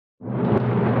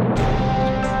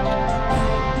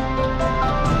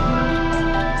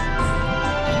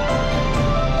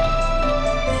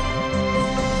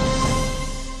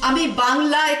আমি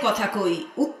বাংলায় কথা কই,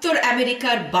 উত্তর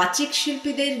আমেরিকার বাচিক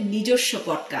শিল্পীদের নিজস্ব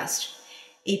পডকাস্ট।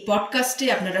 এই পডকাস্টে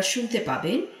আপনারা শুনতে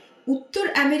পাবেন উত্তর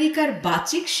আমেরিকার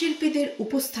বাচিক শিল্পীদের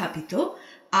উপস্থাপিত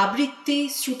আবৃত্তি,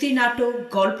 শ্রুতিনাটক,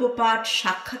 গল্পপাঠ,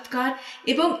 সাক্ষাৎকার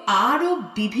এবং আরও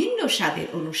বিভিন্ন স্বাদের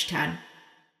অনুষ্ঠান।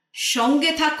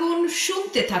 সঙ্গে থাকুন,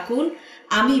 শুনতে থাকুন,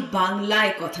 আমি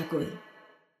বাংলায় কথা কই।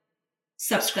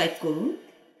 সাবস্ক্রাইব করুন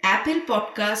Apple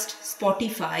podcast,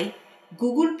 Spotify,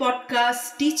 Google podcast,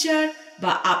 Stitcher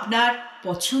বা আপনার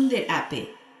পছন্দের অ্যাপে।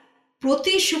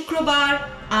 প্রতি শুক্রবার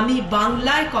আমি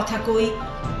বাংলায় কথা কই,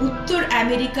 উত্তর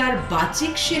আমেরিকার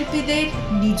বাচিক শিল্পীদের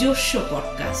নিজস্ব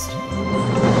পডকাস্ট।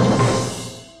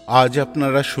 আজ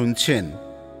আপনারা শুনছেন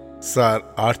স্যার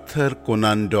আর্থার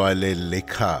কোনান ডয়েলের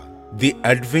লেখা the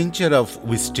adventure of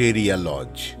Wisteria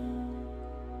Lodge.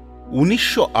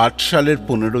 1908 সালের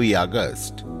 15ই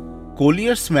আগস্ট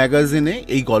কোলিয়ার্স ম্যাগাজিনে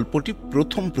এই গল্পটি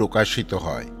প্রথম প্রকাশিত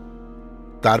হয়।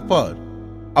 তারপর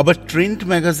আবার ট্রেন্ট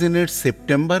ম্যাগাজিনের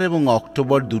সেপ্টেম্বর এবং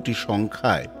অক্টোবর দুটি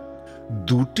সংখ্যায়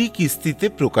দুটি কিস্তিতে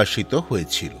প্রকাশিত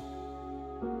হয়েছিল।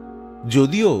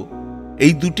 যদিও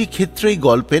এই দুটি ক্ষেত্রেই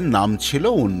গল্পের নাম ছিল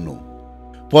অন্য।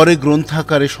 পরে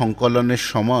গ্রন্থাকারে সংকলনের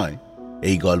সময়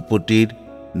এই গল্পটির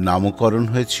নামকরণ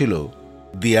হয়েছিল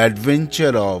দি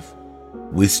অ্যাডভেঞ্চার অফ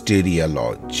উইস্টেরিয়া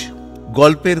লজ।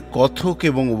 গল্পের কথক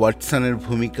এবং ওয়াটসনের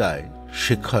ভূমিকায়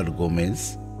Shekhar Gomez,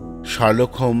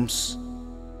 Sherlock Holmes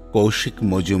Kaushik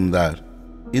Majumdar,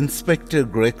 inspector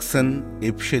Gregson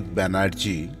ইপসিত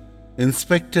Banerjee,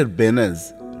 inspector বেনেজ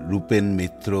Rupen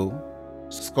মিত্র,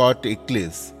 স্কট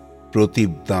ইকলিস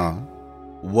প্রদীপ দাঁ,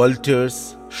 ওয়াল্টার্স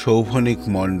শৌভনিক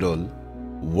মণ্ডল,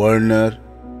 ওয়ার্নার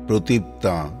প্রদীপ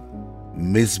দাঁ,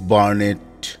 মিস বার্নেট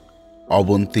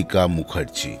অবন্তিকা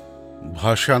মুখার্জি।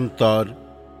 ভাষান্তর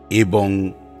এবং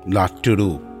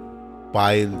নাট্যরূপ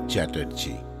পায়েল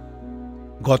চ্যাটার্জি।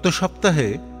 গত সপ্তাহে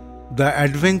the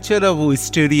adventure of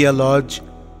wisteria lodge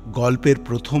গল্পের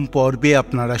প্রথম পর্বে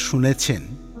আপনারা শুনেছেন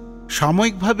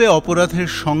সাময়িকভাবে অপরাধের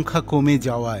সংখ্যা কমে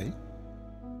যাওয়ায়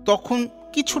তখন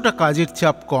কিছুটা কাজের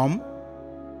চাপ কম,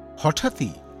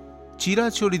 হঠাৎই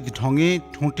চিরাচরিত ঢঙে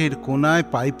ঠোঁটের কোনায়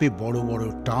পাইপে বড় বড়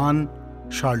টান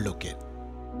শার্লকের।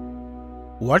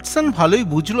 ওয়াটসন ভালোই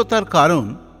বুঝল তার কারণ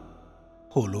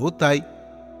হলো তাই।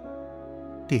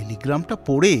 টেলিগ্রামটা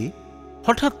পড়ে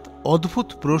হঠাৎ অদ্ভুত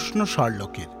প্রশ্ন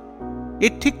শার্লকের।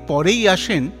 এর ঠিক পরেই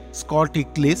আসেন স্কট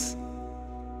ইকলিস।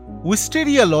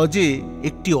 উইস্টেরিয়া লজে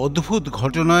একটি অদ্ভুত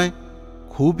ঘটনায়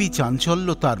খুবই চাঞ্চল্য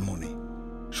তার মনে।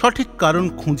 সঠিক কারণ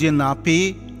খুঁজে না পেয়ে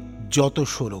যত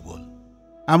শোরগোল।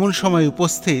 এমন সময়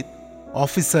উপস্থিত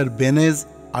অফিসার বেনেজ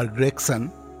আর গ্রেগসন।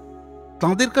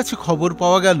 তাঁদের কাছে খবর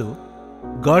পাওয়া গেল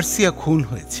গার্সিয়া খুন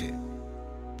হয়েছে।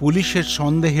 পুলিশের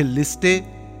সন্দেহের লিস্টে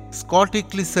স্কট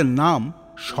ইকলিসের নাম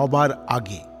সবার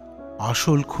আগে।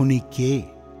 আসল খুনি কে?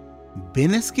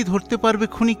 বেনেজ কি ধরতে পারবে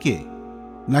খুনিকে,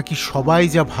 নাকি সবাই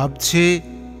যা ভাবছে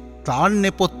তার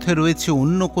নেপথ্যে রয়েছে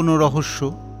অন্য কোনো রহস্য?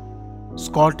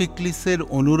 স্কট ইকলিসের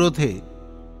অনুরোধে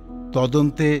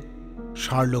তদন্তে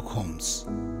শার্লক হোমস।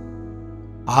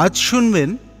 আজ শুনবেন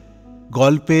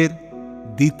গল্পের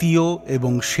দ্বিতীয়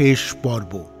এবং শেষ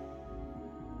পর্ব।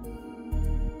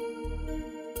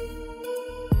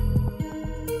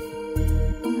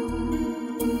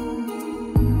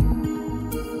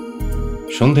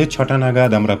 সন্ধে 6টা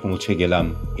নাগাদ আমরা পৌঁছে গেলাম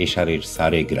এশারের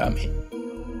সারে গ্রামে।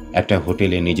 একটা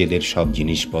হোটেলে নিজেদের সব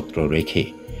জিনিসপত্র রেখে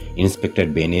ইন্সপেক্টর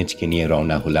বেনেজকে নিয়ে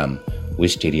রওনা হলাম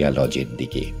উইস্টেরিয়া লজের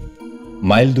দিকে।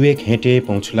 মাইল দুয়েক হেঁটে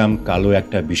পৌঁছলাম কালো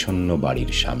একটা বিষণ্ণ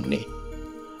বাড়ির সামনে।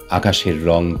 আকাশের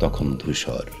রং তখন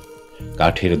ধূসর।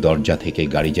 কাঠের দরজা থেকে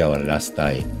গাড়ি যাওয়ার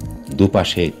রাস্তায়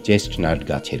দুপাশে চেস্টনাট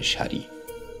গাছের সারি।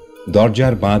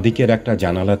 দরজার বাঁ দিকের একটা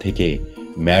জানালা থেকে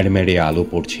ম্যাড়মেড়ে আলো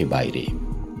পড়ছে বাইরে।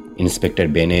 ইন্সপেক্টর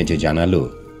বেনেজ জানালো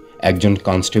একজন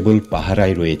কনস্টেবল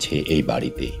পাহারায় রয়েছে এই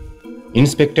বাড়িতে।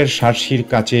 ইন্সপেক্টর সার্সির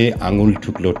কাছে আঙুল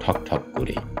ঠুকলো ঠক ঠক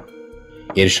করে।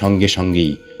 এর সঙ্গে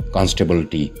সঙ্গেই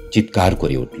কনস্টেবলটি চিৎকার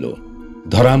করে উঠল।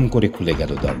 ধরাম করে খুলে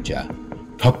গেল দরজা।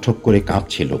 ঠক ঠক করে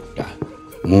কাঁপছে লোকটা,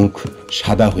 মুখ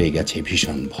সাদা হয়ে গেছে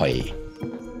ভীষণ ভয়ে।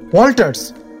 ওয়াল্টার্স,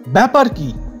 ব্যাপার কি?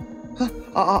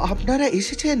 আপনারা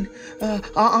এসেছেন?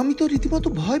 আমি তো রীতিমতো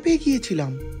ভয় পেয়ে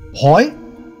গিয়েছিলাম। ভয়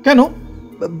কেন?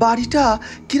 বাড়িটা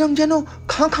কিরম যেন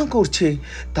খাঁ খাঁ করছে।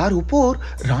 তার উপর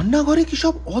রান্নাঘরে কি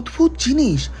সব অদ্ভুত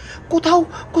জিনিস। কোথাও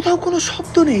কোথাও কোনো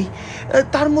শব্দ নেই।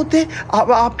 তার মধ্যে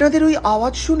আপনাদের ওই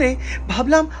আওয়াজ শুনে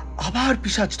ভাবলাম আবার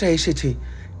পিশাচটা এসেছে।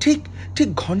 ঠিক ঠিক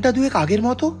ঘন্টা দুয়েক আগের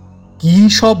মতো। কি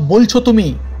সব বলছো তুমি?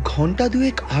 ঘন্টা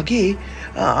দুয়েক আগে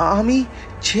আমি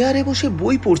চেয়ারে বসে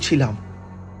বই পড়ছিলাম।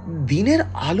 দিনের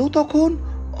আলো তখন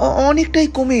অনেকটাই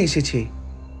কমে এসেছে।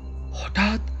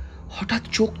 হঠাৎ হঠাৎ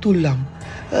চোখ তুললাম,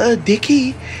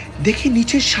 দেখি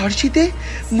নিচের সার্সিতে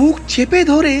মুখ চেপে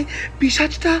ধরে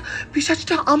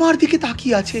পিশাচটা আমার দিকে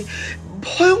তাকিয়ে আছে।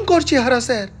 ভয়ঙ্কর চেহারা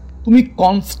স্যার। তুমি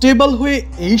কনস্টেবল হয়ে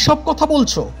এই সব কথা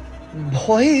বলছো?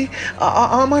 ভয়ে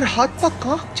আমার হাত পা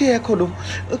কাঁপছে এখনো।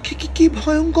 কি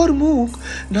ভয়ঙ্কর মুখ!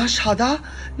 না সাদা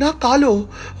না কালো,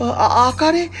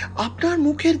 আকারে আপনার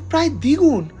মুখের প্রায়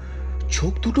দ্বিগুণ।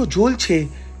 চোখ দুটো জ্বলছে,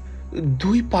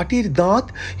 দুই পাটির দাঁত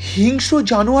হিংস্র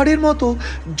জানোয়ারের মতো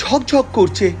ঝকঝক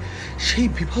করছে। সেই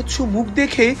বীভৎস মুখ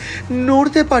দেখে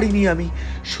নড়তে পারিনি আমি,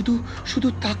 শুধু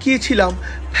তাকিয়েছিলাম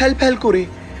ফ্যাল ফ্যাল করে।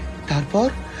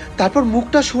 তারপর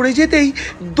মুখটা সরে যেতেই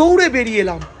দৌড়ে বেরিয়ে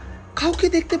এলাম। কাউকে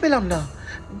দেখতে পেলাম না,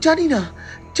 জানি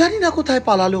না কোথায়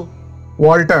পালালো।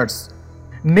 ওয়াল্টার্স,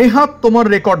 নেহাত তোমার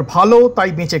রেকর্ড ভালো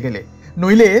তাই বেঁচে গেলে,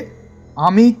 নইলে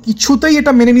আমি কিছুতেই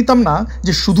এটা মেনে নিতাম না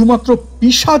যে শুধুমাত্র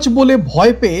পিশাচ বলে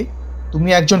ভয় পেয়ে তুমি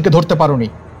একজনকে ধরতে পারোনি।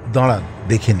 দাঁড়ান,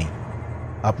 দেখে নি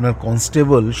আপনার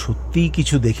কনস্টেবল সত্যিই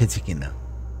কিছু দেখেছে কিনা।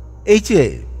 এই যে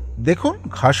দেখুন,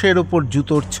 ঘাসের ওপর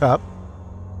জুতোর ছাপ,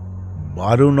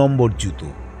 12 নম্বর জুতো।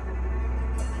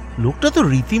 লোকটা তো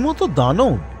রীতিমতো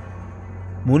দানব।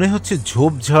 মনে হচ্ছে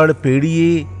ঝোপঝাড় পেরিয়ে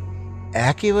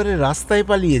একেবারে রাস্তায়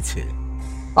পালিয়েছে।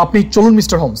 আপনি চলুন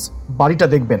মিস্টার হোমস, বাড়িটা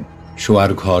দেখবেন।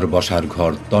 শোয়ার ঘর বসার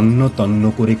ঘর তন্ন তন্ন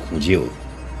করে খুঁজেও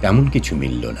তেমন কিছু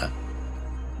মিলল না।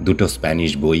 দুটো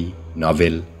স্প্যানিশ বই,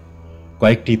 নভেল,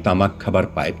 কয়েকটি তামাক খাবার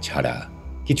পাইপ ছাড়া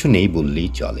কিছু নেই বললেই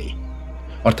চলে।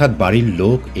 অর্থাৎ বাড়ির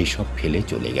লোক এসব ফেলে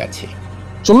চলে গেছে।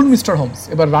 চলুন মিস্টার হোমস,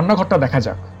 এবার রান্নাঘরটা দেখা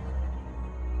যাক।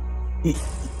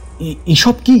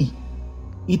 এসব কি?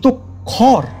 এ তো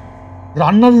খড়,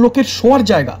 রান্নার লোকের শোয়ার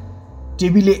জায়গা,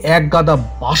 টেবিলে এক গাদা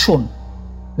বাসন।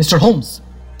 মিস্টার হোমস,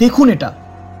 দেখুন এটা।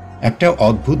 একটা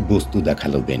অদ্ভুত বস্তু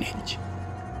দেখালো বেনেজ।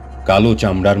 কালো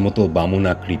চামড়ার মতো বামন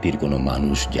আকৃতির কোনো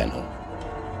মানুষ যেন।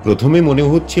 প্রথমে মনে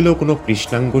হচ্ছিল কোনো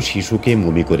কৃষ্ণাঙ্গ শিশুকে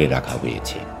মমি করে রাখা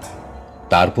হয়েছে।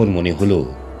 তারপর মনে হলো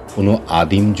কোনো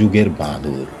আদিম যুগের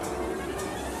বাঁদর।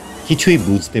 কিছুই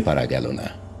বুঝতে পারা গেল না।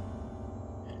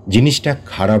 জিনিসটা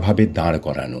খাড়াভাবে দাঁড়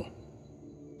করানো,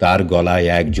 তার গলায়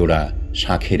এক জোড়া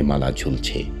শাঁখের মালা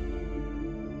ঝুলছে।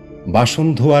 বাসন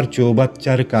ধোয়ার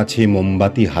চৌবাচ্চার কাছে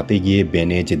মোমবাতি হাতে গিয়ে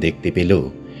বেনেজ দেখতে পেল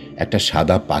একটা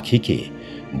সাদা পাখিকে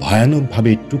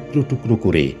ভয়ানকভাবে টুকরো টুকরো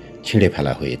করে ছেড়ে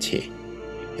ফেলা হয়েছে।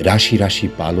 রাশি রাশি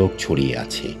পালক ছড়িয়ে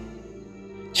আছে।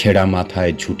 ছেঁড়া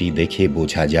মাথায় ঝুঁটি দেখে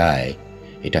বোঝা যায়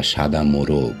এটা সাদা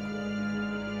মোরগ।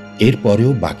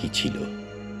 এরপরেও বাকি ছিল।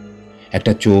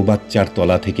 একটা চৌবাচ্চার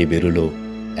তলা থেকে বেরোলো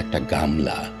একটা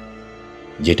গামলা,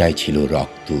 যেটাই ছিল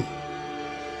রক্ত।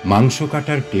 মাংস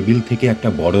কাটার টেবিল থেকে একটা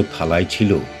বড় থালায়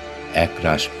ছিল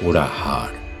একরাশ পোড়া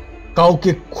হাড়।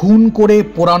 কাউকে খুন করে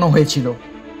পোড়ানো হয়েছিল,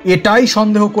 এটাই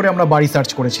সন্দেহ করে আমরা বাড়ি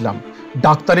সার্চ করেছিলাম।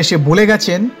 ডাক্তার এসে বলে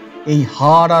গেছেন এই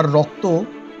হাড় আর রক্ত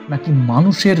নাকি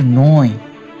মানুষের নয়।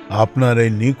 আপনার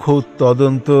এই নিখুঁত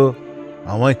তদন্ত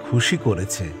আমায় খুশি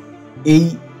করেছে।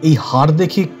 এই হাড়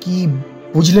দেখে কি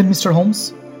বুঝলেন মিস্টার হোমস?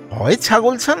 হয়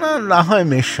ছাগলছানা, না হয়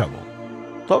মেষ শাবক।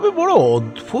 তবে বড়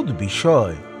অদ্ভুত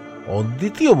বিষয়,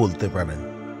 অদ্বিতীয় বলতে পারেন।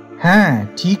 হ্যাঁ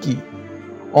ঠিকই,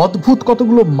 অদ্ভুত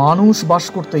কতগুলো মানুষ বাস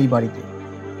করতো এই বাড়িতে।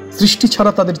 সৃষ্টি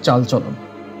ছাড়া তাদের চালচলন।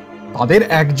 তাদের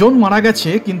একজন মারা গেছে,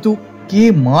 কিন্তু কে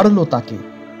মারলো তাকে?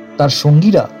 তার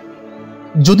সঙ্গীরা?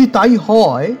 যদি তাই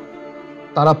হয়,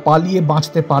 তারা পালিয়ে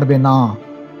বাঁচতে পারবে না।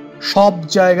 সব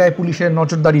জায়গায় পুলিশের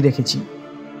নজরদারি রেখেছি।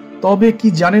 তবে কি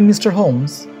জানেন মিস্টার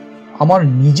হোমস, আমার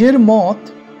নিজের মত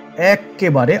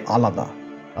একেবারে আলাদা।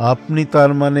 আপনি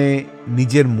তার মানে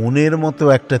নিজের মনের মতো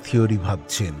একটা থিওরি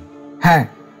ভাবছেন? হ্যাঁ,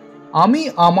 আমি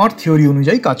আমার থিওরি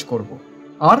অনুযায়ী কাজ করব,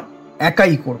 আর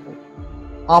একাই করব,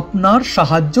 আপনার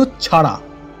সাহায্য ছাড়া।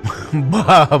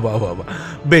 বাহ বাহ বাহ,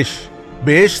 বেশ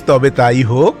বেশ, তবে তাই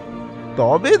হোক।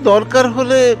 তবে দরকার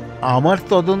হলে আমার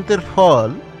তদন্তের ফল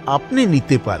আপনি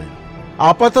নিতে পারেন।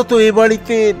 আপাতত এ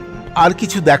বাড়িতে আর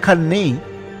কিছু দেখার নেই,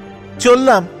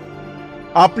 চললাম।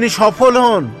 আপনি সফল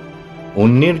হন।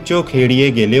 অন্যের চোখ এড়িয়ে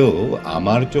গেলেও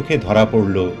আমার চোখে ধরা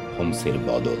পড়ল হোমসের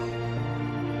বদল।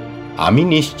 আমি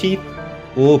নিশ্চিত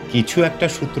ও কিছু একটা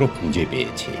সূত্র খুঁজে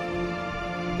পেয়েছে।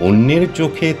 অন্যের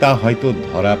চোখে তা হয়তো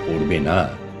ধরা পড়বে না,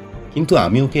 কিন্তু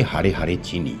আমি ওকে হাড়ে হাড়ে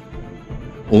চিনি।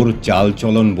 ওর চাল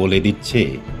চলন বলে দিচ্ছে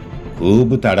খুব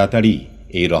তাড়াতাড়ি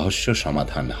এই রহস্য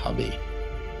সমাধান হবে।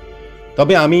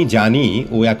 তবে আমি জানি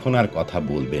ও এখন আর কথা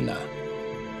বলবে না।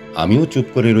 আমিও চুপ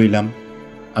করে রইলাম।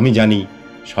 আমি জানি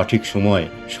সঠিক সময়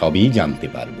সবই জানতে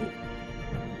পারব।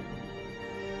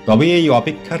 তবে এই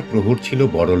অপেক্ষার প্রহর ছিল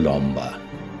বড় লম্বা।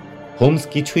 হোমস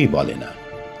কিছুই বলে না,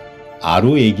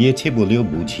 আরও এগিয়েছে বলেও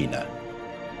বুঝি না।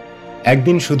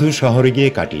 একদিন শুধু শহরে গিয়ে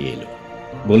কাটিয়ে এলো,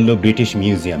 বলল ব্রিটিশ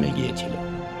মিউজিয়ামে গিয়েছিল।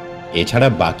 এছাড়া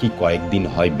বাকি কয়েকদিন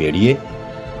হয় বেরিয়ে,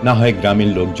 না হয় গ্রামের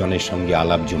লোকজনের সঙ্গে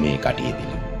আলাপ জমিয়ে কাটিয়ে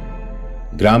দিল।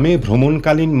 গ্রামে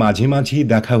ভ্রমণকালীন মাঝে মাঝেই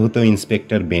দেখা হতো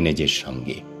ইন্সপেক্টর বেনেজের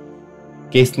সঙ্গে।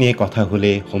 কেস নিয়ে কথা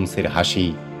হলে হোমসের হাসি,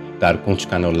 তার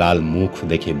কোঁচকানো লাল মুখ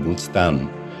দেখে বুঝতাম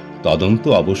তদন্ত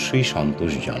অবশ্যই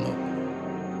সন্তোষজনক।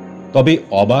 তবে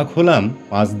অবাক হলাম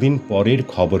 5 দিন পরের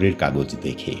খবরের কাগজ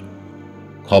দেখে।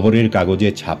 খবরের কাগজে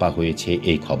ছাপা হয়েছে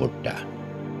এই খবরটা: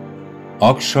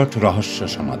 অকশট রহস্য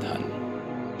সমাধান,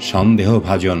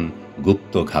 সন্দেহভাজন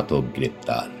গুপ্তঘাতক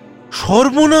গ্রেপ্তার।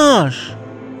 সর্বনাশ!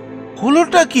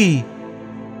 হলোটা কি?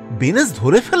 বেনেজ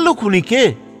ধরে ফেললো খুনিকে?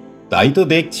 তাই তো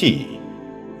দেখছি।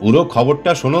 পুরো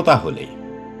খবরটা শোনো তাহলে।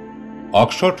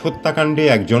 অকশট হত্যাকাণ্ডে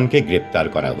একজনকে গ্রেপ্তার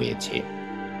করা হয়েছে,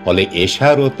 ফলে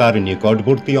এশার ও তার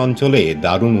নিকটবর্তী অঞ্চলে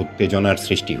দারুণ উত্তেজনার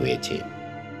সৃষ্টি হয়েছে।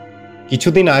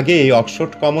 কিছুদিন আগে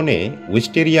অক্সফোর্ড কমনে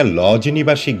উইস্টেরিয়া লজ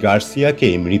নিবাসী গার্সিয়াকে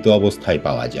মৃত অবস্থায়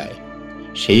পাওয়া যায়।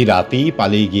 সেই রাতেই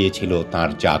পালিয়ে গিয়েছিল তার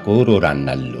চাকর ও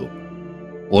রান্নার লোক।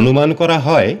 অনুমান করা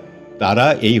হয় তারা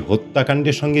এই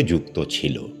হত্যাকাণ্ডের সঙ্গে যুক্ত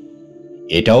ছিল।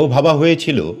 এটাও ভাবা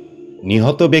হয়েছিল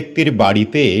নিহত ব্যক্তির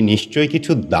বাড়িতে নিশ্চয়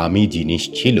কিছু দামি জিনিস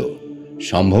ছিল,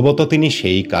 সম্ভবত তিনি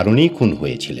সেই কারণেই খুন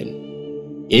হয়েছিলেন।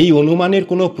 এই অনুমানের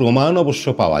কোনো প্রমাণ অবশ্য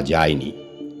পাওয়া যায়নি।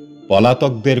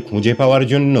 পলাতকদের খুঁজে পাওয়ার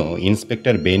জন্য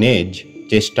ইন্সপেক্টর বেনেজ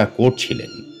চেষ্টা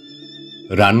করছিলেন।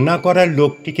 রান্না করার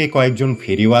লোকটিকে কয়েকজন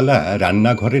ফেরিওয়ালা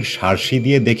রান্নাঘরের সার্সি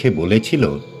দিয়ে দেখে বলেছিল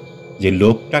যে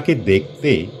লোকটাকে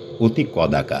দেখতে অতি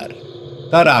কদাকার,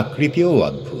 তার আকৃতিও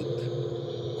অদ্ভুত।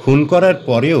 খুন করার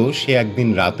পরেও সে একদিন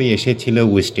রাতে এসেছিল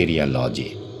উইস্টেরিয়া লজে।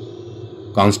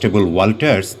 কনস্টেবল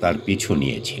ওয়াল্টার্স তার পিছু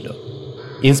নিয়েছিল।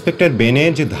 ইন্সপেক্টর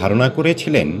বেনেজ ধারণা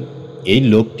করেছিলেন এই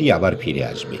লোকটি আবার ফিরে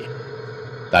আসবে,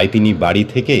 তাই তিনি বাড়ি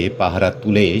থেকে পাহারা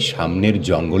তুলে সামনের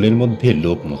জঙ্গলের মধ্যে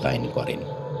লোক মোতায়েন করেন।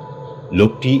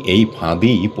 লোকটি এই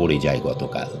ফাঁদেই পড়ে যায়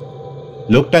গতকাল।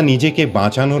 লোকটা নিজেকে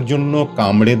বাঁচানোর জন্য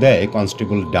কামড়ে দেয়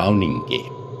কনস্টেবল ডাউনিংকে,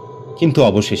 কিন্তু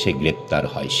অবশেষে গ্রেপ্তার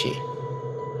হয় সে।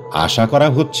 আশা করা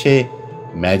হচ্ছে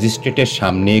ম্যাজিস্ট্রেটের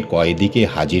সামনে কয়েদিকে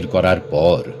হাজির করার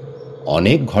পর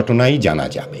অনেক ঘটনাই জানা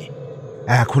যাবে।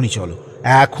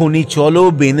 এখনই চলো,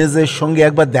 বেনেজের সঙ্গে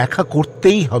একবার দেখা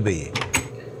করতেই হবে।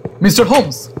 মিস্টার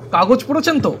হোমস, কাগজ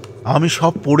পড়েছেন তো? আমি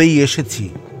সব পড়েই এসেছি।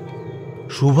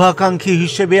 শুভাকাঙ্ক্ষী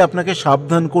হিসেবে আপনাকে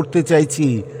সাবধান করতে চাইছি।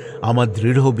 আমার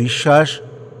দৃঢ় বিশ্বাস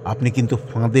আপনি কিন্তু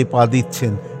ফাঁদে পা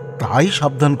দিচ্ছেন, তাই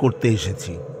সাবধান করতে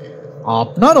এসেছি।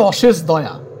 আপনার অশেষ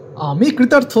দয়া, আমি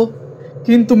কৃতার্থ।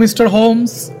 কিন্তু মিস্টার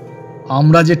হোমস,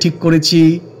 আমরা যে ঠিক করেছি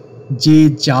যে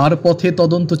যার পথে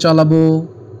তদন্ত চালাবো।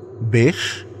 বেশ,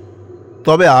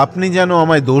 তবে আপনি যেন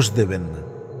আমায় দোষ দেবেন না।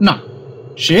 না,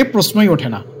 সে প্রশ্নই ওঠে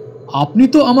না। আপনি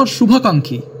তো আমার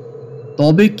শুভাকাঙ্ক্ষী।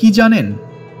 তবে কি জানেন,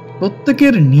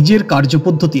 প্রত্যেকের নিজের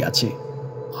কার্যপদ্ধতি আছে।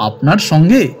 আপনার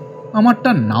সঙ্গে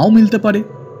আমারটা নাও মিলতে পারে।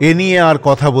 এ নিয়ে আর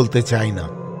কথা বলতে চাই না।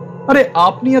 আরে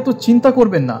আপনি এত চিন্তা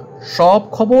করবেন না, সব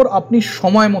খবর আপনি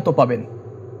সময় মতো পাবেন।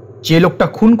 যে লোকটা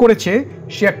খুন করেছে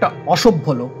সে একটা অসভ্য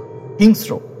লোক,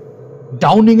 হিংস্র।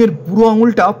 ডাউনিংয়ের বুড়ো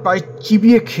আঙুলটা প্রায়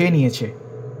চিবিয়ে খেয়ে নিয়েছে।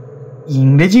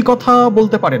 ইংরেজি কথা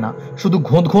বলতে পারে না, শুধু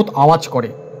ঘোঁত ঘোঁত আওয়াজ করে।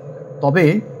 তবে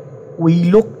ওই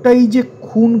লোকটাই যে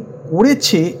খুন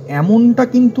করেছে এমনটা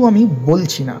কিন্তু আমি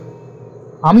বলছি না।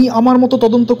 আমি আমার মতো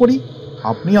তদন্ত করি,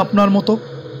 আপনি আপনার মতো।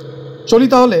 চলি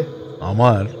তাহলে।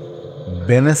 আমার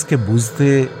বেনেজকে বুঝতে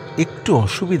একটু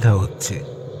অসুবিধা হচ্ছে।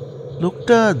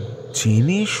 লোকটা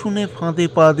জেনে শুনে ফাঁদে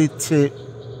পা দিচ্ছে।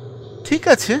 ঠিক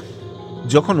আছে,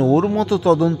 যখন ওর মতো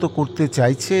তদন্ত করতে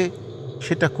চাইছে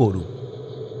সেটা করুক,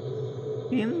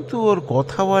 কিন্তু ওর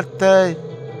কথাবার্তায়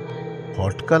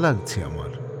খটকা লাগছে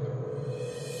আমার।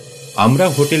 আমরা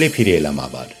হোটেলে ফিরে এলাম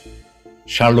আবার।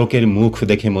 শার্লকের মুখ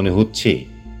দেখে মনে হচ্ছে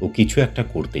ও কিছু একটা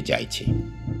করতে চাইছে।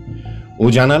 ও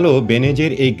জানালো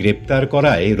বেনেজের এই গ্রেপ্তার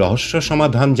করায় রহস্য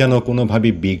সমাধান যেন কোনোভাবে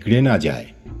বিগড়ে না যায়,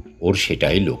 ওর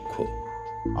সেটাই লক্ষ্য।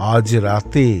 আজ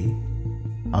রাতে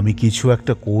আমি কিছু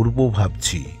একটা করব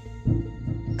ভাবছি।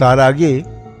 তার আগে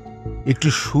একটু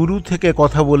শুরু থেকে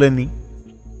কথা বলে নি।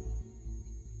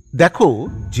 দেখো,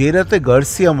 যে রাতে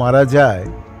গার্সিয়া মারা যায়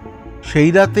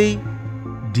সেই রাতেই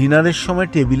ডিনারের সময়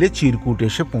টেবিলে চিরকুট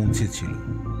এসে পৌঁছেছিল।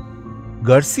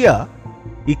 গার্সিয়া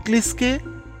ইক্লিসকে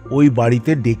ওই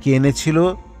বাড়িতে ডেকে এনেছিল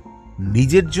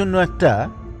নিজের জন্য একটা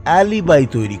অ্যালিবাই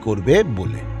তৈরি করবে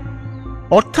বলে।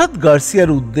 অর্থাৎ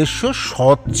গার্সিয়ার উদ্দেশ্য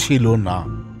সৎ ছিল না।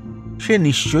 সে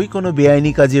নিশ্চয়ই কোনো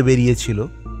বেআইনি কাজে বেরিয়েছিল,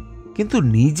 কিন্তু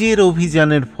নিজের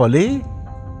অভিযানের ফলে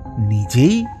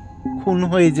নিজেই খুন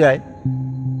হয়ে যায়।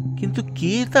 কিন্তু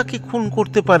কে তাকে খুন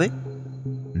করতে পারে?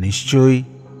 নিশ্চয়ই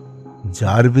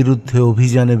যার বিরুদ্ধে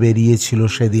অভিযানে বেরিয়েছিল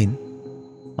সেদিন।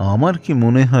 আমার কি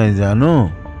মনে হয় জানো,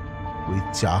 ওই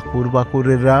চাকর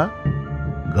বাকরেরা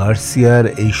গার্সিয়ার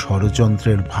এই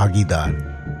ষড়যন্ত্রের ভাগীদার।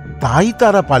 তাই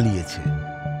তারা পালিয়েছে।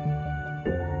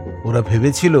 ওরা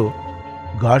ভেবেছিল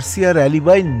গার্সিয়ার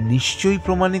অ্যালিবাই নিশ্চয়ই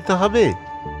প্রমাণিত হবে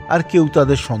আর কেউ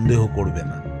তাদের সন্দেহ করবে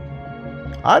না,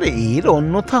 আর এর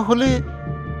অন্যথা হলে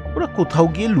ওরা কোথাও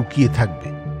গিয়ে লুকিয়ে থাকবে।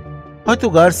 হয়তো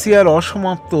গার্সিয়ার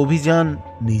অসমাপ্ত অভিযান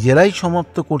নিজেরাই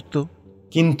সমাপ্ত করত।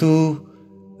 কিন্তু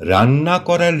রান্না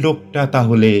করার লোকটা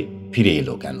তাহলে ফিরে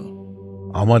এলো কেন?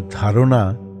 আমার ধারণা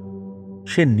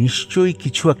সে নিশ্চয়ই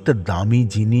কিছু একটা দামি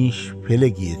জিনিস ফেলে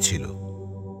গিয়েছিল।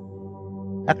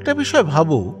 একটা বিষয়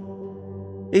ভাবো,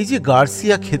 এই যে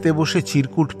গার্সিয়া খেতে বসে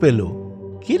চিরকুট পেল,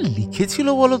 কে লিখেছিল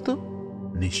বলতো?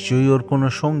 নিশ্চয়ই ওর কোনো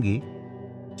সঙ্গী।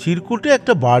 চিরকুটে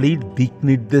একটা বাড়ির দিক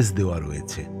নির্দেশ দেওয়া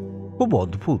রয়েছে। খুব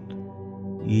অদ্ভুত,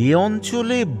 এ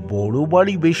অঞ্চলে বড়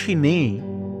বাড়ি বেশি নেই।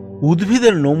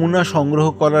 উদ্ভিদের নমুনা সংগ্রহ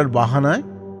করার বাহানায়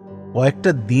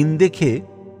কয়েকটা দিন দেখে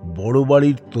বড়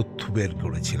বাড়ির তথ্য বের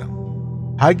করেছিলাম।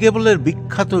 হাইগেবলের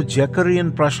বিখ্যাত জ্যাকারিয়ান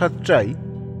প্রাসাদটাই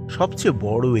সবচেয়ে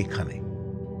বড় এখানে।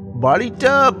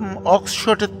 বাড়িটা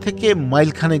অক্সফোর্ডের থেকে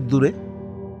মাইলখানেক দূরে।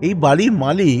 এই বাড়ির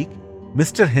মালিক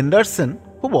মিস্টার হেন্ডারসন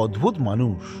খুব অদ্ভুত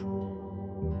মানুষ।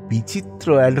 বিচিত্র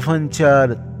অ্যাডভেঞ্চার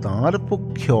তাঁর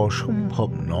পক্ষে অসম্ভব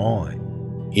নয়।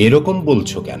 এরকম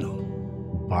বলছো কেন?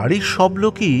 বাড়ির সব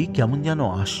লোকই কেমন যেন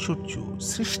আশ্চর্য,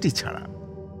 সৃষ্টি ছাড়া।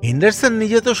 হেন্ডারসন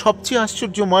নিজে তো সবচেয়ে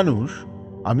আশ্চর্য মানুষ।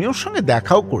 আমি ওর সঙ্গে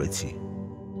দেখাও করেছি।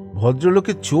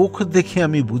 ভদ্রলোকের চোখ দেখে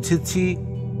আমি বুঝেছি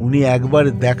উনি একবার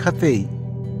দেখাতেই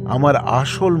আমার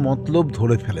আসল মতলব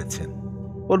ধরে ফেলেছেন।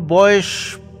 ওর বয়স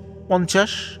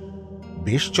 50,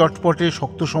 বেশ চটপটে,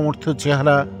 শক্ত সমর্থ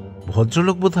চেহারা।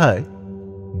 ভদ্রলোক বোধহয়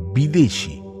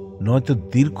বিদেশি, নয়তো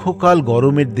দীর্ঘকাল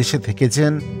গরমের দেশে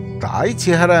থেকেছেন, তাই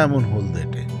চেহারা এমন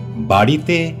হলদেটে।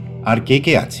 বাড়িতে আর কে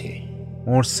কে আছে?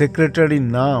 ওর সেক্রেটারির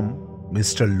নাম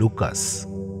মিস্টার লুকাস।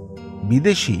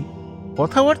 বিদেশি,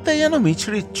 কথাবার্তায় যেন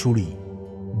মিছরির ছুরি,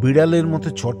 বিড়ালের মতো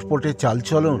চটপটে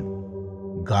চালচলন,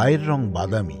 গায়ের রং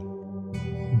বাদামি।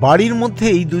 বাড়ির মধ্যে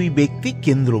এই দুই ব্যক্তি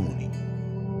কেন্দ্রমণি।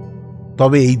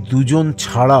 তবে এই দুজন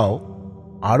ছাড়াও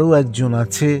আরও একজন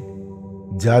আছে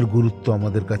যার গুরুত্ব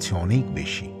আমাদের কাছে অনেক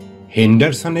বেশি।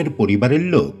 হেন্ডারসনের পরিবারের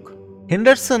লোক?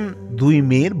 হেন্ডারসন দুই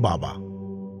মেয়ের বাবা।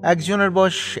 একজনের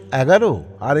বয়স 11,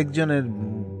 আরেকজনের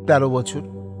 13 বছর।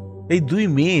 এই দুই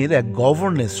মেয়ের এক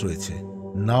গভর্নেস রয়েছে,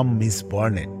 নাম মিস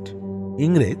বার্নেট,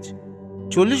 ইংরেজ,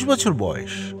 40 বছর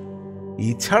বয়স।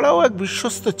 এছাড়াও এক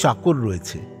বিশ্বস্ত চাকর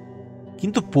রয়েছে।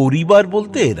 কিন্তু পরিবার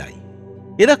বলতে এরাই।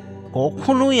 এরা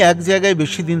কখনোই এক জায়গায়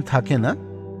বেশি দিন থাকে না,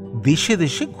 দেশে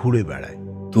দেশে ঘুরে বেড়ায়।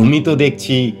 তুমি তো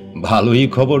দেখছি ভালোই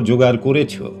খবর জোগাড়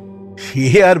করেছ। সে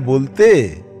আর বলতে,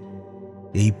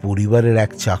 এই পরিবারের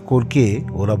এক চাকরকে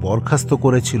ওরা বরখাস্ত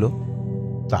করেছিল,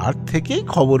 তার থেকেই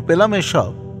খবর পেলাম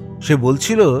এসব। সে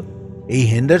বলছিল এই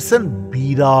হেন্ডারসন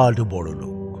বিরাট বড়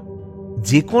লোক,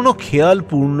 যে কোনো খেয়াল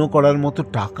পূর্ণ করার মতো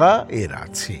টাকা এর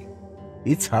আছে।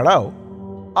 এছাড়াও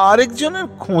আরেকজনের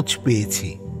খোঁজ পেয়েছি,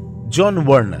 জন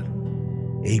ওয়ার্নার,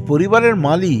 এই পরিবারের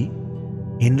মালিক।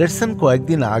 হেন্ডারসন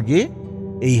কয়েকদিন আগে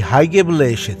এই হাইগেবলে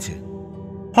এসেছে।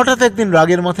 হঠাৎ একদিন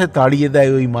রাগের মাথায় তাড়িয়ে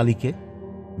দেয় ওই মালিকে।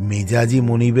 মেজাজি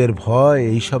মনিবের ভয়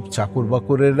এইসব চাকর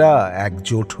বাকরেরা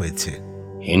একজোট হয়েছে।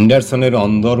 হেন্ডারসনের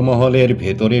অন্দরমহলের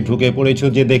ভেতরে ঢুকে পড়েছ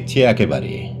যে দেখছি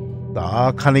একেবারে। তা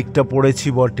খানিকটা পড়েছি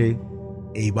বটে।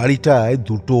 এই বাড়িটায়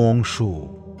দুটো অংশ,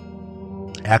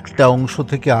 একটা অংশ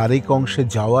থেকে আরেক অংশে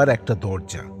যাওয়ার একটা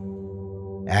দরজা।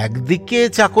 একদিকে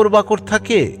চাকর বাকর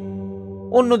থাকে,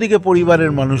 অন্যদিকে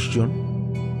পরিবারের মানুষজন।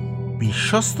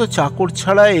 বিশ্বস্ত চাকর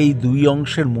ছাড়া এই দুই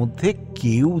অংশের মধ্যে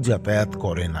কেউ যাতায়াত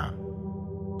করে না।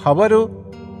 খাবারও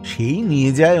সেই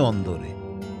নিয়ে যায় অন্দরে।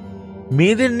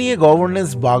 মেয়েদের নিয়ে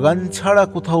গভর্নেন্স বাগান ছাড়া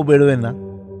কোথাও বেরোয় না।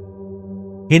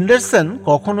 হেন্ডারসন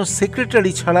কখনো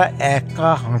সেক্রেটারি ছাড়া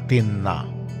একা হাঁটেন না।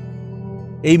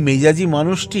 এই মেজাজি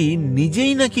মানুষটি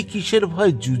নিজেই নাকি কিসের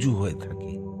ভয় জুজু হয়ে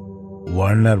থাকে।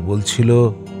 ওয়ার্নার বলছিল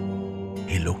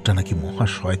এই লোকটা নাকি মহা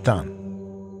শয়তান,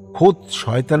 খোদ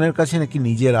শয়তানের কাছে নাকি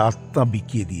নিজের আত্মা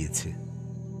বিকিয়ে দিয়েছে।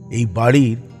 এই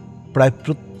বাড়ির প্রায়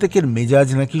প্রত্যেকের মেজাজ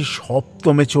নাকি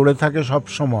সপ্তমে চড়ে থাকে সব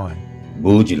সময়।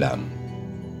 বুঝলাম।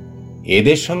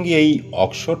 এদের সঙ্গে এই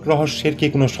অক্সফোর্ড রহস্যের কি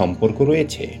কোনো সম্পর্ক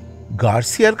রয়েছে?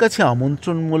 গার্সিয়ার কাছে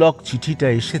আমন্ত্রণমূলক চিঠিটা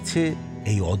এসেছে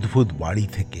এই অদ্ভুত বাড়ি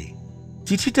থেকে।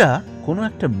 চিঠিটা কোনো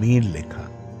একটা মেয়ের লেখা,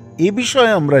 এ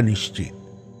বিষয়ে আমরা নিশ্চিত।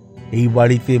 এই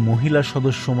বাড়িতে মহিলা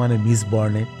সদস্য মানে মিস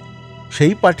বার্নেট,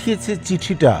 সেই পাঠিয়েছে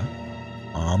চিঠিটা।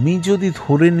 আমি যদি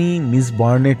ধরে নিই মিস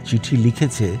বার্নেট চিঠি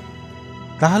লিখেছে,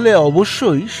 তাহলে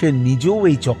অবশ্যই সে নিজেও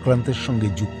এই চক্রান্তের সঙ্গে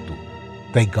যুক্ত।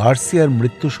 তাই গার্সিয়ার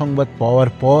মৃত্যু সংবাদ পাওয়ার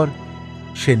পর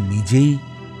সে নিজেই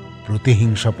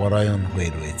প্রতিহিংসা পরায়ণ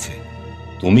হয়ে রয়েছে।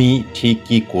 তুমি ঠিক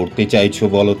কি করতে চাইছো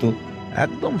বলো তো?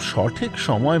 একদম সঠিক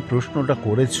সময় প্রশ্নটা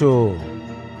করেছো।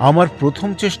 আমার প্রথম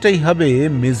চেষ্টাই হবে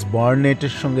মিস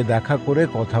বার্নেটের সঙ্গে দেখা করে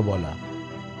কথা বলা,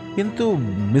 কিন্তু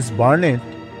মিস বার্নেট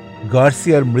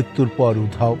গার্সিয়ার মৃত্যুর পর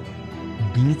উধাও।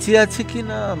 বেঁচে আছে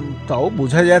কিনা তাও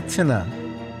বোঝা যাচ্ছে না।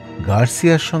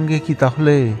 গার্সিয়ার সঙ্গে কি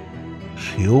তাহলে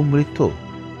সেও মৃত?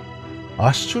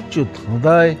 আশ্চর্য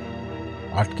ধাঁধায়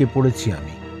আটকে পড়েছি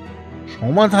আমি।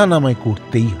 সমাধান আমায়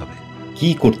করতেই হবে। কি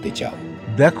করতে চাও?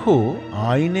 দেখো,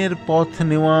 আইনের পথ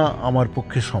নেওয়া আমার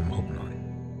পক্ষে সম্ভব নয়,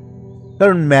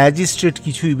 কারণ ম্যাজিস্ট্রেট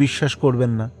কিছুই বিশ্বাস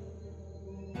করবেন না।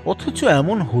 অথচ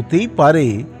এমন হতেই পারে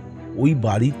ওই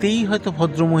বাড়িতেই হয়তো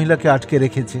ভদ্রমহিলাকে আটকে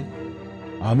রেখেছে।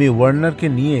 আমি ওয়ার্নারকে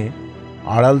নিয়ে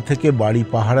আড়াল থেকে বাড়ি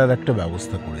পাহারার একটা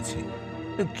ব্যবস্থা করেছি,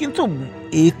 কিন্তু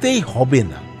এতেই হবে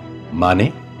না। মানে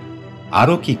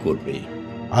আরো কি করবে?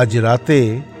 আজ রাতে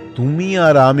তুমি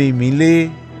আর আমি মিলে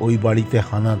ওই বাড়িতে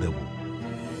হানা দেব।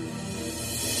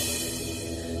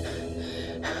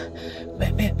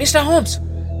 Mister Holmes!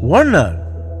 ওয়ার্নার,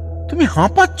 তুমি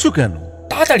হাঁপাচ্ছ কেন?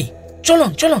 তাড়াতাড়ি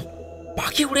চলুন চলুন,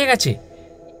 পাখি উড়ে গেছে,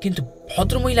 কিন্তু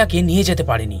ভদ্রমহিলাকে নিয়ে যেতে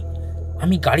পারেনি।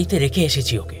 আমি গাড়িতে রেখে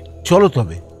এসেছি ওকে। চলো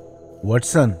তবে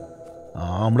ওয়াটসন,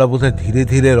 আমরা বোধহয় ধীরে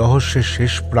ধীরে রহস্যের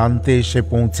শেষ প্রান্তে এসে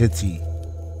পৌঁছেছি।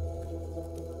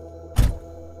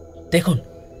 দেখুন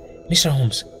মিস্টার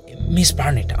হোমস, মিস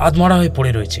বার্নেট আধমরা হয়ে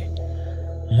পড়ে রয়েছে।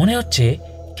 মনে হচ্ছে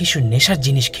কিছু নেশার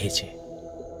জিনিস খেয়েছে,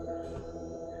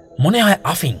 মনে হয়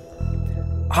আফিং।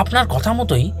 আপনার কথা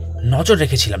মতোই নজর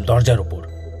রেখেছিলাম দরজার ওপর।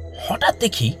 হঠাৎ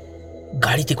দেখি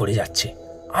গাড়িতে করে যাচ্ছে,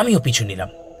 আমিও পিছু নিলাম।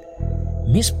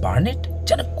 মিস বার্নেট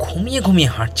যেন ঘুমিয়ে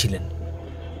ঘুমিয়ে হাঁটছিলেন।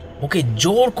 ওকে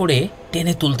জোর করে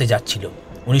টেনে তুলতে যাচ্ছিল।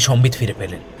 উনি সম্বিত ফিরে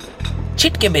পেলেন,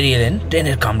 ছিটকে বেরিয়ে এলেন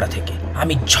ট্রেনের কামরা থেকে।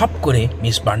 আমি ঝপ করে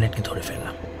মিস বার্নেটকে ধরে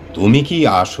ফেললাম। তুমি কি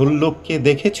আসল লোককে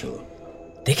দেখেছো?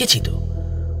 দেখেছি তো,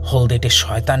 হলদেটের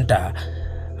শয়তানটা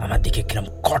আমার দিকে কিরম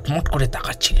কটমট করে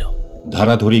তাকাচ্ছিল।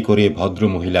 ধরাধরি করে ভদ্র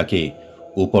মহিলাকে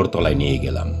উপরতলায় নিয়ে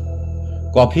গেলাম।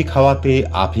 কফি খাওয়াতে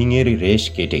আফিংয়ের রেশ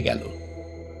কেটে গেল।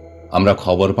 আমরা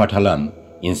খবর পাঠালাম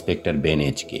ইন্সপেক্টর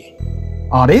বেনেজকে।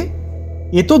 আরে,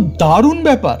 এ তো দারুণ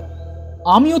ব্যাপার।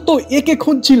 আমিও তো একে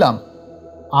খুঁজছিলাম।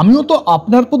 আমিও তো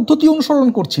আপনার পদ্ধতি অনুসরণ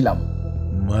করছিলাম।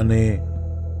 মানে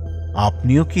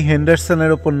আপনিও কি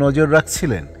হেন্ডারসনের ওপর নজর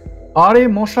রাখছিলেন? আরে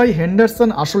মশাই, হেন্ডারসন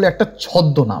আসলে একটা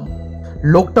ছদ্মনাম।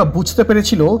 লোকটা বুঝতে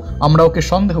পেরেছিল আমরা ওকে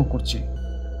সন্দেহ করছি।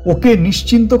 ওকে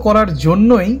নিশ্চিন্ত করার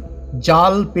জন্যই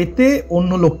জাল পেতে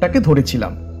অন্য লোকটাকে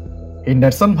ধরেছিলাম।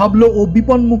 হেন্ডারসন ভাবলো ও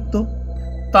বিপন্মুক্ত,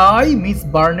 তাই মিস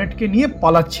বার্নেটকে নিয়ে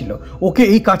পালাচ্ছিল। ওকে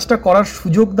এই কাজটা করার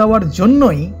সুযোগ দেওয়ার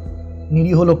জন্যই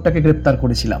নিরীহ লোকটাকে গ্রেপ্তার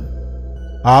করেছিলাম।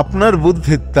 আপনার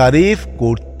বুদ্ধির তারিফ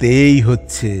করতেই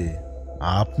হচ্ছে।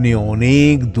 আপনি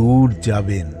অনেক দূর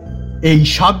যাবেন। এই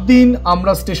 7 দিন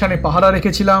আমরা স্টেশনে পাহারা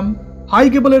রেখেছিলাম।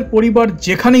 হাইগেবলের পরিবার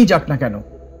যেখানেই যাক না কেন,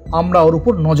 আমরা ওর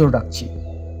উপর নজর রাখছি।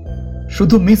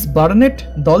 শুধু মিস বার্নেট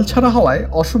দল ছাড়া হওয়ায়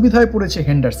অসুবিধায় পড়েছে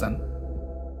হেন্ডারসন।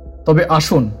 তবে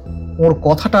আসুন ওর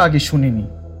কথাটা আগে শুনিনি।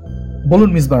 বলুন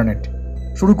মিস বার্নেট,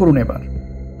 শুরু করুন এবার।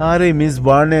 আরে মিস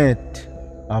বার্নেট,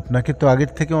 আপনাকে তো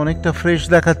আগের থেকে অনেকটা ফ্রেশ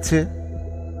দেখাচ্ছে।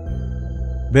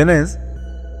 বেনেজ,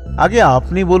 আগে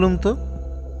আপনি বলুন তো,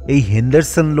 এই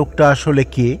হেন্ডারসন লোকটা আসলে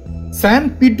কে? স্যান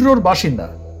পিড্রোর বাসিন্দা।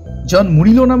 জন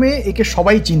মুরিলো নামে একে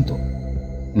সবাই চিনত।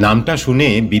 নামটা শুনে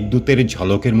বিদ্যুতের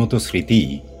ঝলকের মতো স্মৃতি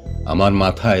আমার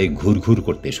মাথায় ঘুরঘুর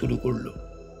করতে শুরু করল।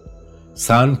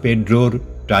 সান পেড্রোর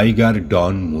টাইগার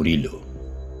ডন মুরিলো।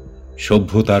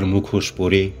 সভ্যতার মুখোশ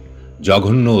পরে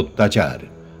জঘন্য অত্যাচার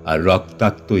আর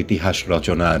রক্তাক্ত ইতিহাস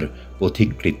রচনার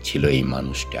পথিকৃৎ ছিল এই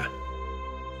মানুষটা।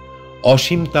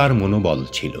 অসীম তার মনোবল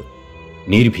ছিল,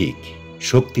 নির্ভীক,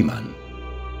 শক্তিমান।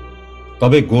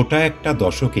 তবে গোটা একটা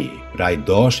দশকে প্রায়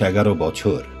 10-11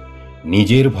 বছর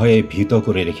নিজের ভয়ে ভীত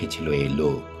করে রেখেছিল এই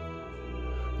লোক।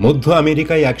 মধ্য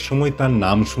আমেরিকায় একসময় তার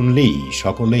নাম শুনলেই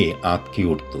সকলে আঁতকে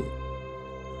উঠত।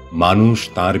 মানুষ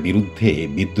তার বিরুদ্ধে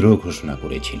বিদ্রোহ ঘোষণা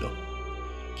করেছিল,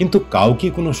 কিন্তু কাউকে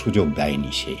কোনো সুযোগ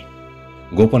দেয়নি সে।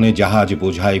 গোপনে জাহাজ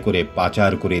বোঝাই করে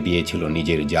পাচার করে দিয়েছিল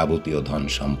নিজের যাবতীয় ধন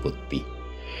সম্পত্তি।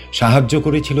 সাহায্য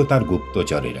করেছিল তার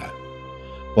গুপ্তচরেরা।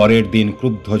 পরের দিন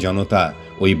ক্রুদ্ধ জনতা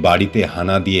ওই বাড়িতে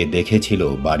হানা দিয়ে দেখেছিল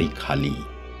বাড়ি খালি।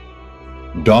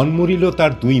 ডন মুরিলো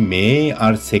তার 2 মেয়ে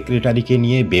আর সেক্রেটারিকে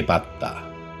নিয়ে বেপাত্তা।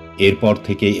 এরপর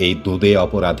থেকে এই দুদে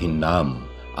অপরাধীর নাম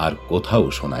আর কোথাও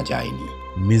শোনা যায়নি।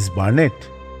 মিস বার্নেট,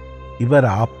 এবার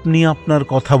আপনি আপনার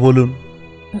কথা বলুন।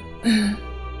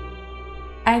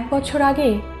 1 বছর আগে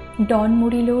ডন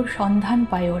মুরিলোর সন্ধান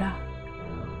পায় ওরা।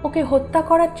 ওকে হত্যা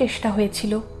করার চেষ্টা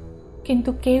হয়েছিল, কিন্তু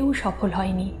কেউ সফল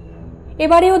হয়নি।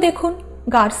 এবারেও দেখুন,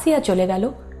 গার্সিয়া চলে গেল,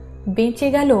 বেঁচে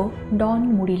গেল ডন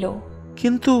মুরিলো।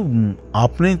 কিন্তু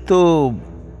আপনি তো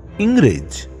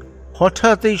ইংরেজ,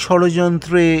 হঠাৎ এই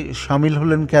ষড়যন্ত্রে সামিল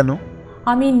হলেন কেন?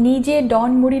 আমি নিজে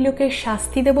ডন মুরিলোকে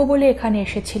শাস্তি দেব বলে এখানে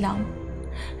এসেছিলাম।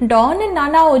 ডন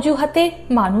নানা অজুহাতে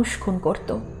মানুষ খুন করত।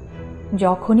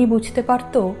 যখনই বুঝতে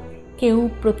পারত কেউ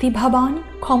প্রতিভাবান,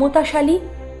 ক্ষমতাশালী,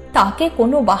 তাকে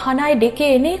কোনো বাহানায় ডেকে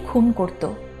এনে খুন করত।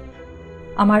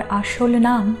 আমার আসল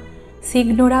নাম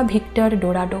সিগনোরা ভিক্টর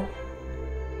ডোরাডো।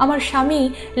 আমার স্বামী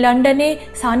লন্ডনে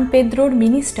সান পেদ্রোর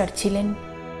মিনিস্টার ছিলেন।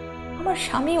 আমার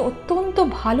স্বামী অত্যন্ত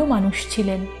ভালো মানুষ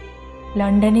ছিলেন।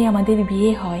 লন্ডনে আমাদের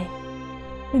বিয়ে হয়।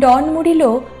 ডন মুরিলো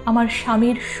আমার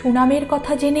স্বামীর সুনামের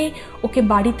কথা জেনে ওকে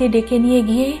বাড়িতে ডেকে নিয়ে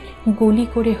গিয়ে গুলি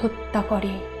করে হত্যা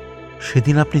করে।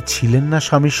 সেদিন আপনি ছিলেন না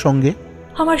স্বামীর সঙ্গে?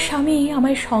 আমার স্বামী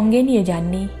আমায় সঙ্গে নিয়ে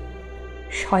যাননি।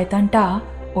 শয়তানটা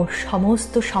ওর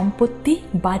সমস্ত সম্পত্তি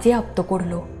বাজেয়াপ্ত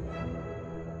করল।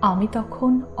 আমি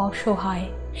তখন অসহায়,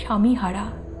 স্বামীহারা।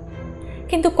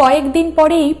 কিন্তু কয়েকদিন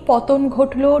পরেই পতন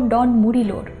ঘটল ডন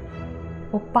মুরিলোর।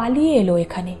 ও পালিয়ে এলো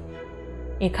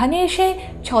এখানে এসে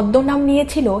ছদ্মনাম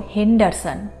নিয়েছিল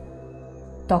হেন্ডারসন।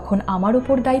 তখন আমার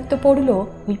উপর দায়িত্ব পড়ল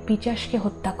ওই পিচাসকে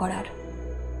হত্যা করার।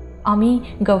 আমি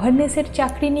গভর্নেসের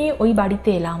চাকরি নিয়ে ওই বাড়িতে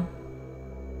এলাম।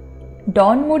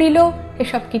 ডন মুরিলো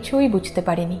এসব কিছুই বুঝতে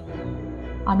পারেনি।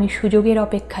 আমি সুযোগের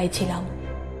অপেক্ষায় ছিলাম।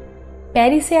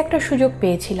 প্যারিসে একটা সুযোগ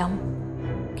পেয়েছিলাম,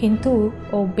 কিন্তু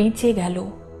ও বেঁচে গেল।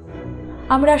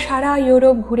 আমরা সারা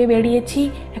ইউরোপ ঘুরে বেড়িয়েছি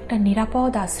একটা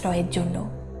নিরাপদ আশ্রয়ের জন্য।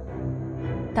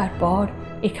 তারপর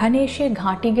এখানে এসে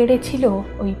ঘাঁটি গেড়েছিল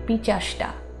ওই পিচাসটা।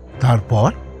 তারপর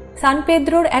সান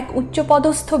পেদ্রোর এক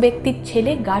উচ্চপদস্থ ব্যক্তির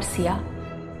ছেলে গার্সিয়া,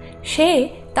 সে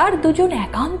তার দুজন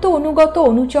একান্ত অনুগত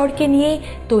অনুচরকে নিয়ে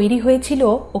তৈরি হয়েছিল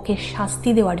ওকে শাস্তি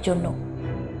দেওয়ার জন্য।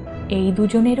 এই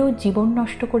দুজনেরও জীবন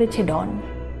নষ্ট করেছে ডন।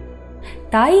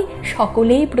 তাই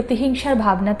সকলেই প্রতিহিংসার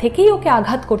ভাবনা থেকেই ওকে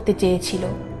আঘাত করতে চেয়েছিল,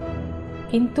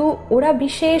 কিন্তু ওরা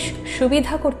বিশেষ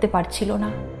সুবিধা করতে পারছিল না।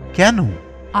 কেন?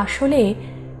 আসলে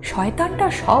শয়তানটা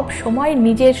সব সময়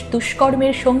নিজের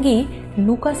দুষ্কর্মের সঙ্গী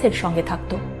লুকাসের সঙ্গে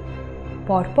থাকত।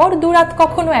 পরপর দুরাত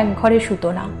কখনো এক ঘরে শুতো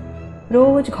না,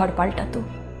 রোজ ঘর পাল্টাতো।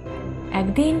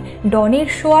 একদিন ডনের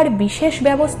শোয়ার বিশেষ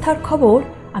ব্যবস্থার খবর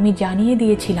আমি জানিয়ে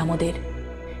দিয়েছিলাম ওদের।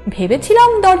 ভেবেছিলাম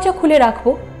দরজা খুলে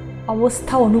রাখবো,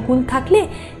 অবস্থা অনুকূল থাকলে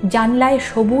জানলায়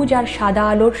সবুজ আর সাদা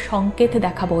আলোর সংকেত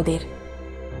দেখাবো ওদের।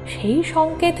 সেই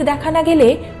সংকেত দেখা না গেলে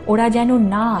ওরা যেন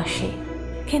না আসে।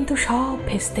 কিন্তু সব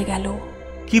ভেস্তে গেল।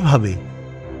 কিভাবে?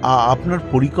 আপনার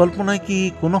পরিকল্পনায় কি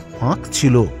কোনো ফাঁক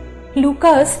ছিল?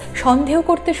 লুকাস সন্দেহ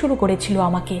করতে শুরু করেছিল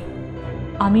আমাকে।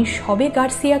 আমি সবে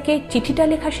গার্সিয়াকে চিঠিটা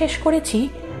লেখা শেষ করেছি,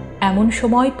 এমন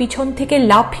সময় পিছন থেকে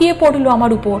লাফিয়ে পড়ল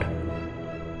আমার উপর।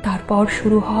 তারপর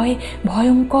শুরু হয়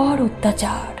ভয়ঙ্কর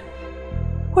অত্যাচার।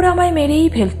 ওরা আমায় মেরেই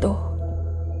ফেলত,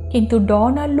 কিন্তু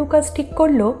ডন আর লুকাস ঠিক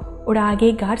করলো ওরা আগে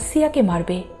গার্সিয়াকে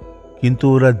মারবে। কিন্তু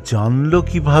ওরা জানলো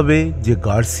কিভাবে যে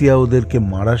গার্সিয়া ওদেরকে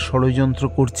মারার ষড়যন্ত্র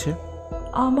করছে?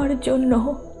 আমার জন্য।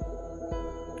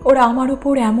 ওরা আমার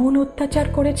উপর এমন অত্যাচার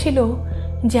করেছিল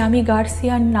যে আমি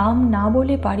গার্সিয়ার নাম না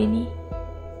বলে পারিনি।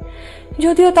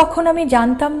 যদিও তখন আমি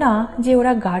জানতাম না যে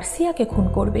ওরা গার্সিয়াকে খুন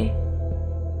করবে।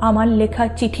 আমার লেখা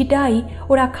চিঠিটাই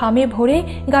ওরা খামে ভরে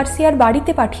গার্সিয়ার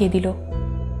বাড়িতে পাঠিয়ে দিল।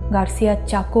 গার্সিয়ার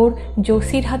চাকর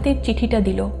জোসির হাতে চিঠিটা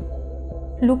দিল।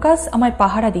 লুকাস আমায়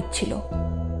পাহারা দিচ্ছিল।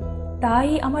 তাই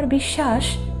আমার বিশ্বাস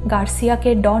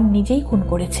গার্সিয়াকে ডন নিজেই খুন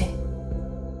করেছে।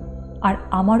 আর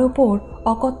আমার ওপর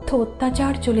অকথ্য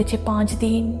অত্যাচার চলেছে 5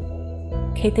 দিন।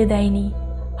 খেতে দেয়নি,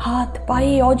 হাত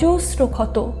পায়ে অজস্র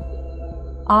ক্ষত।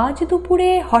 আজ দুপুরে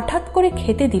হঠাৎ করে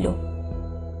খেতে দিল।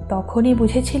 তখনই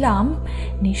বুঝেছিলাম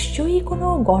নিশ্চয়ই কোনো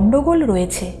গন্ডগোল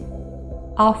রয়েছে।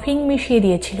 আফিং মিশিয়ে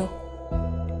দিয়েছিল।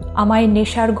 আমায়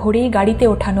নেশার ঘোরেই গাড়িতে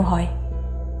ওঠানো হয়,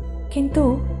 কিন্তু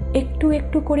একটু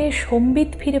একটু করে সম্বিত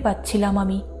ফিরে পাচ্ছিলাম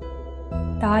আমি।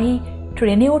 তাই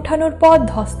ট্রেনে ওঠানোর পর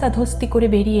ধস্তাধস্তি করে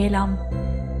বেরিয়ে এলাম।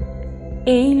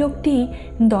 এই লোকটি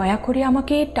দয়া করে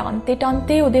আমাকে টানতে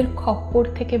টানতে ওদের খপ্পর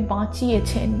থেকে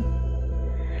বাঁচিয়েছেন।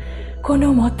 কোনো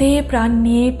মতে প্রাণ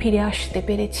নিয়ে ফিরে আসতে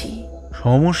পেরেছি।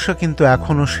 সমস্যা কিন্তু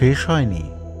এখনো শেষ হয়নি,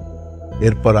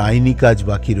 এরপর আইনি কাজ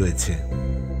বাকি রয়েছে।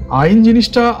 আইন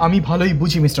জিনিসটা আমি ভালোই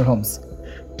বুঝি মিস্টার হোমস।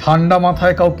 ঠান্ডা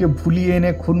মাথায় কাউকে ভুলিয়ে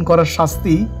এনে খুন করার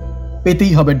শাস্তি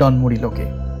পেতেই হবে ডন মুরিলোকে।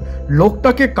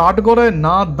 লোকটাকে কাঠগড়ায়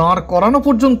না দাঁড় করানো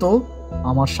পর্যন্ত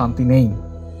আমার শান্তি নেই।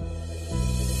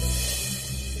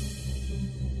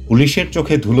 পুলিশের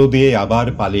চোখে ধুলো দিয়ে আবার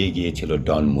পালিয়ে গিয়েছিল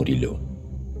ডন মুরিলো।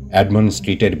 অ্যাডমন্ড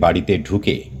স্ট্রিটের বাড়িতে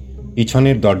ঢুকে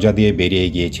পিছনের দরজা দিয়ে বেরিয়ে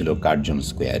গিয়েছিল কার্জন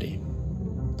স্কোয়ারে।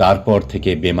 তারপর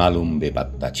থেকে বেমালুম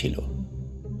বেপাত্তা ছিল।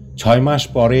 6 মাস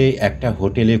পরে একটা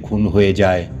হোটেলে খুন হয়ে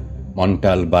যায়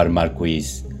মন্টালবার মার্কুইস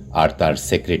আর তার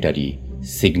সেক্রেটারি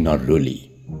সিগনর রুলি।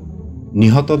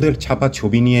 নিহতদের ছাপা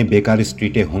ছবি নিয়ে বেকার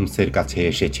স্ট্রিটে হোমসের কাছে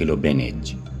এসেছিল বেনেজ।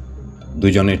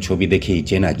 দুজনের ছবি দেখেই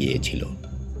চেনা গিয়েছিল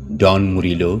ডন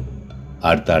মুরিলো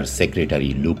আর তার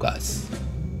সেক্রেটারি লুকাস।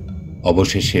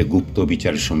 অবশেষে গুপ্ত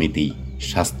বিচার সমিতি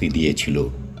শাস্তি দিয়েছিল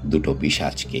দুটো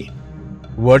পিশাচকে।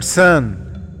 ওয়াটসন,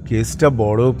 কেসটা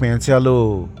বড়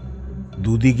পেঁচালো।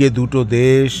 দুদিকে দুটো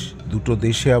দেশ, দুটো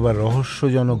দেশে আবার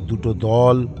রহস্যজনক দুটো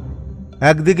দল।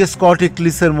 একদিকে স্কট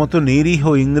ইকলিসের মতো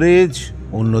নিরীহ ইংরেজ,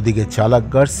 অন্যদিকে চালাক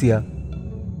গার্সিয়া।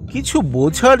 কিছু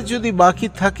বোঝার যদি বাকি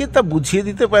থাকে তা বুঝিয়ে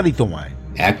দিতে পারি তোমায়।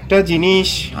 একটা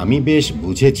জিনিস আমি বেশ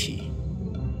বুঝেছি,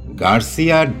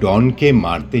 গার্সিয়া ডনকে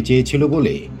মারতে চেয়েছিল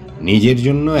বলে নিজের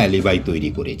জন্য অ্যালিবাই তৈরি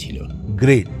করেছিল।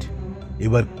 গ্রেট,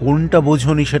 এবার কোনটা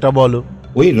বোঝনি সেটা বলো।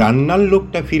 ওই রান্নার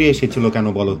লোকটা ফিরে এসেছিল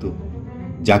কেন বলো তো,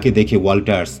 যাকে দেখে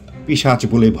ওয়াল্টার্স পিশাচ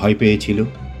বলে ভয় পেয়েছিল?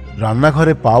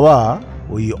 রান্নাঘরে পাওয়া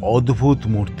ওই অদ্ভুত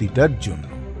মূর্তিটার জন্য।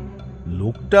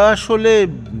 লোকটা আসলে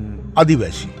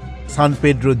আদিবাসী, সান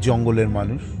পেড্রোর জঙ্গলের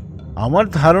মানুষ।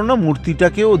 আমার ধারণা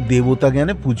মূর্তিটাকে ও দেবতা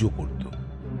জ্ঞানে পুজো করত।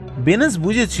 বেনেস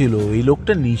বুঝেছিল এই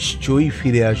লোকটা নিশ্চয়ই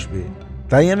ফিরে আসবে,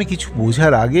 তাই আমি কিছু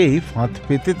বোঝার আগেই ফাঁদ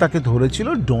পেতে তাকে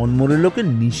ধরেছিল ডন মোরেলোকে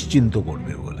নিশ্চিন্ত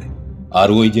করবে বলে।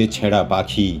 আর ওই যে ছেঁড়া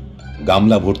পাখি,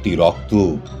 গামলা ভর্তি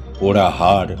রক্ত, পোড়া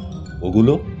হাড়,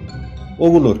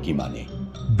 ওগুলোর কি মানে?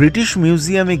 ব্রিটিশ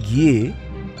মিউজিয়ামে গিয়ে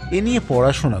এ নিয়ে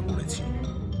পড়াশোনা করেছি।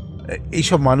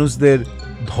 এইসব মানুষদের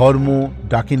ধর্ম,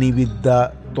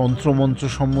 ডাকিনীবিদ্যা, তন্ত্রমন্ত্র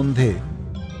সম্বন্ধে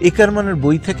একারমানের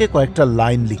বই থেকে কয়েকটা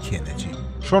লাইন লিখে এনেছি,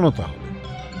 শোনো তাহলে।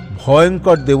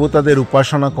 ভয়ঙ্কর দেবতাদের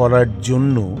উপাসনা করার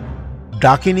জন্য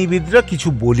ডাকিনীবিদরা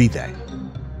কিছু বলি দেয়,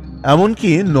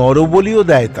 এমনকি নরবলিও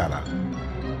দেয় তারা।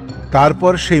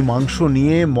 তারপর সেই মাংস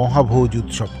নিয়ে মহাভোজ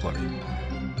উৎসব করে।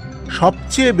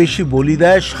 সবচেয়ে বেশি বলি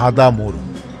দেয় সাদা মোরগ।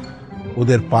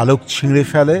 ওদের পালক ছিঁড়ে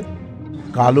ফেলে,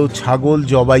 কালো ছাগল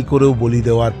জবাই করেও বলি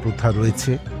দেওয়ার প্রথা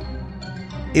রয়েছে।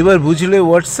 এবার বুঝলে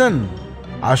ওয়াটসন,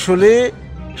 আসলে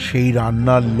সেই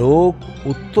রান্নার লোক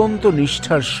অত্যন্ত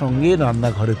নিষ্ঠার সঙ্গে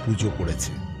রান্নাঘরে পুজো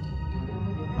করেছে।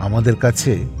 আমাদের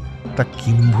কাছে তা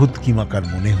কিম্ভূত কিমাকার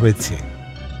মনে হয়েছে।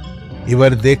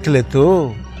 এবার দেখলে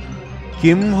তো,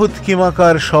 কিম্ভূত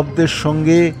কিমাকার শব্দের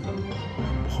সঙ্গে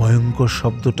ভয়ঙ্কর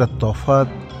শব্দটার তফাৎ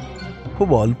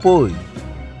খুব অল্পই।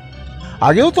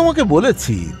 আগেও তোমাকে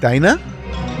বলেছি, তাই না?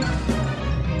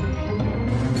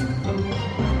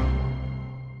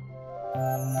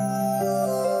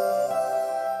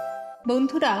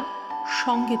 বন্ধুরা,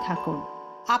 সঙ্গে থাকুন।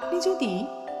 আপনি যদি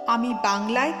আমি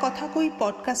বাংলায় কথা কই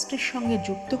পডকাস্টের সঙ্গে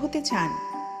যুক্ত হতে চান,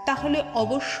 তাহলে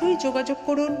অবশ্যই যোগাযোগ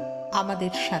করুন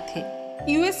আমাদের সাথে।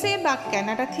 ইউএসএ বা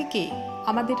কানাডা থেকে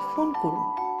আমাদের ফোন করুন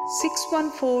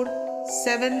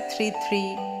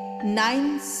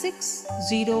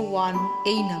 614-733-9601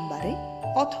 এই নম্বরে,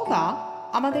 অথবা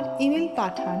আমাদের ইমেল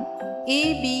পাঠান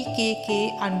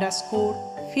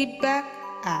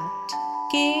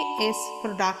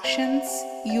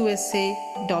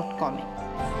abkk_feedback@ksproductionsusa.com এ।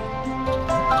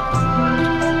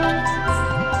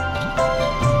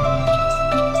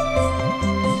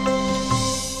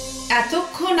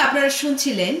 এতক্ষণ আপনারা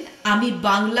শুনছিলেন আমি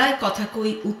বাংলায় কথা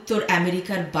কই উত্তর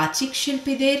আমেরিকার বাচিক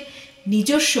শিল্পীদের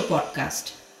নিজস্ব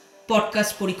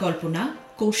পডকাস্ট পরিকল্পনা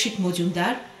কৌশিক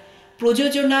মজুমদার,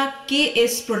 প্রযোজনা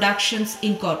KS প্রোডাকশনস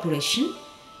ইনকর্পোরেশন,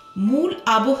 মূল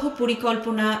আবহ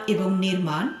পরিকল্পনা এবং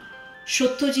নির্মাণ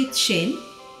সত্যজিৎ সেন।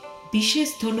 বিশেষ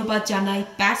ধন্যবাদ জানাই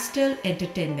প্যাস্টেল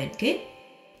এন্টারটেনমেন্টকে।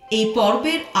 এই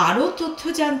পর্বের আরও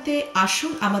তথ্য জানতে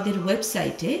আসুন আমাদের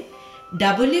ওয়েবসাইটে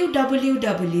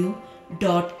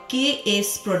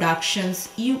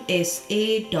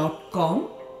www.ksproductionsusa.com।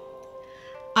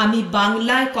 আমি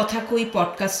বাংলায় কথা কই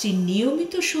পডকাস্টটি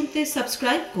নিয়মিত শুনতে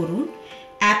সাবস্ক্রাইব করুন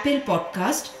Apple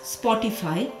podcast,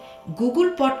 Spotify, Google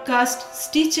podcast,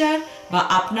 Stitcher বা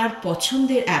আপনার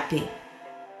পছন্দের অ্যাপে।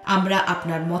 আমরা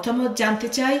আপনার মতামত জানতে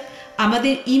চাই।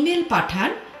 আমাদের ইমেল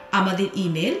পাঠান। আমাদের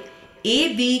ইমেল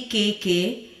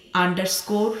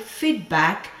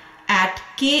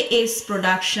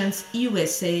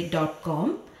abkk_feedback@ksproductionsusa.com।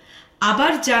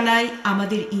 আবার জানাই,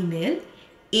 আমাদের ইমেল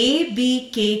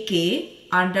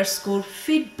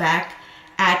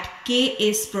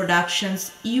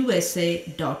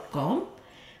abkk_feedback@ksproductionsusa.com।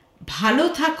 ভালো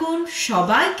থাকুন,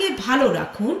 সবাইকে ভালো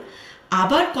রাখুন।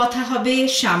 আবার কথা হবে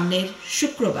সামনের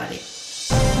শুক্রবারে।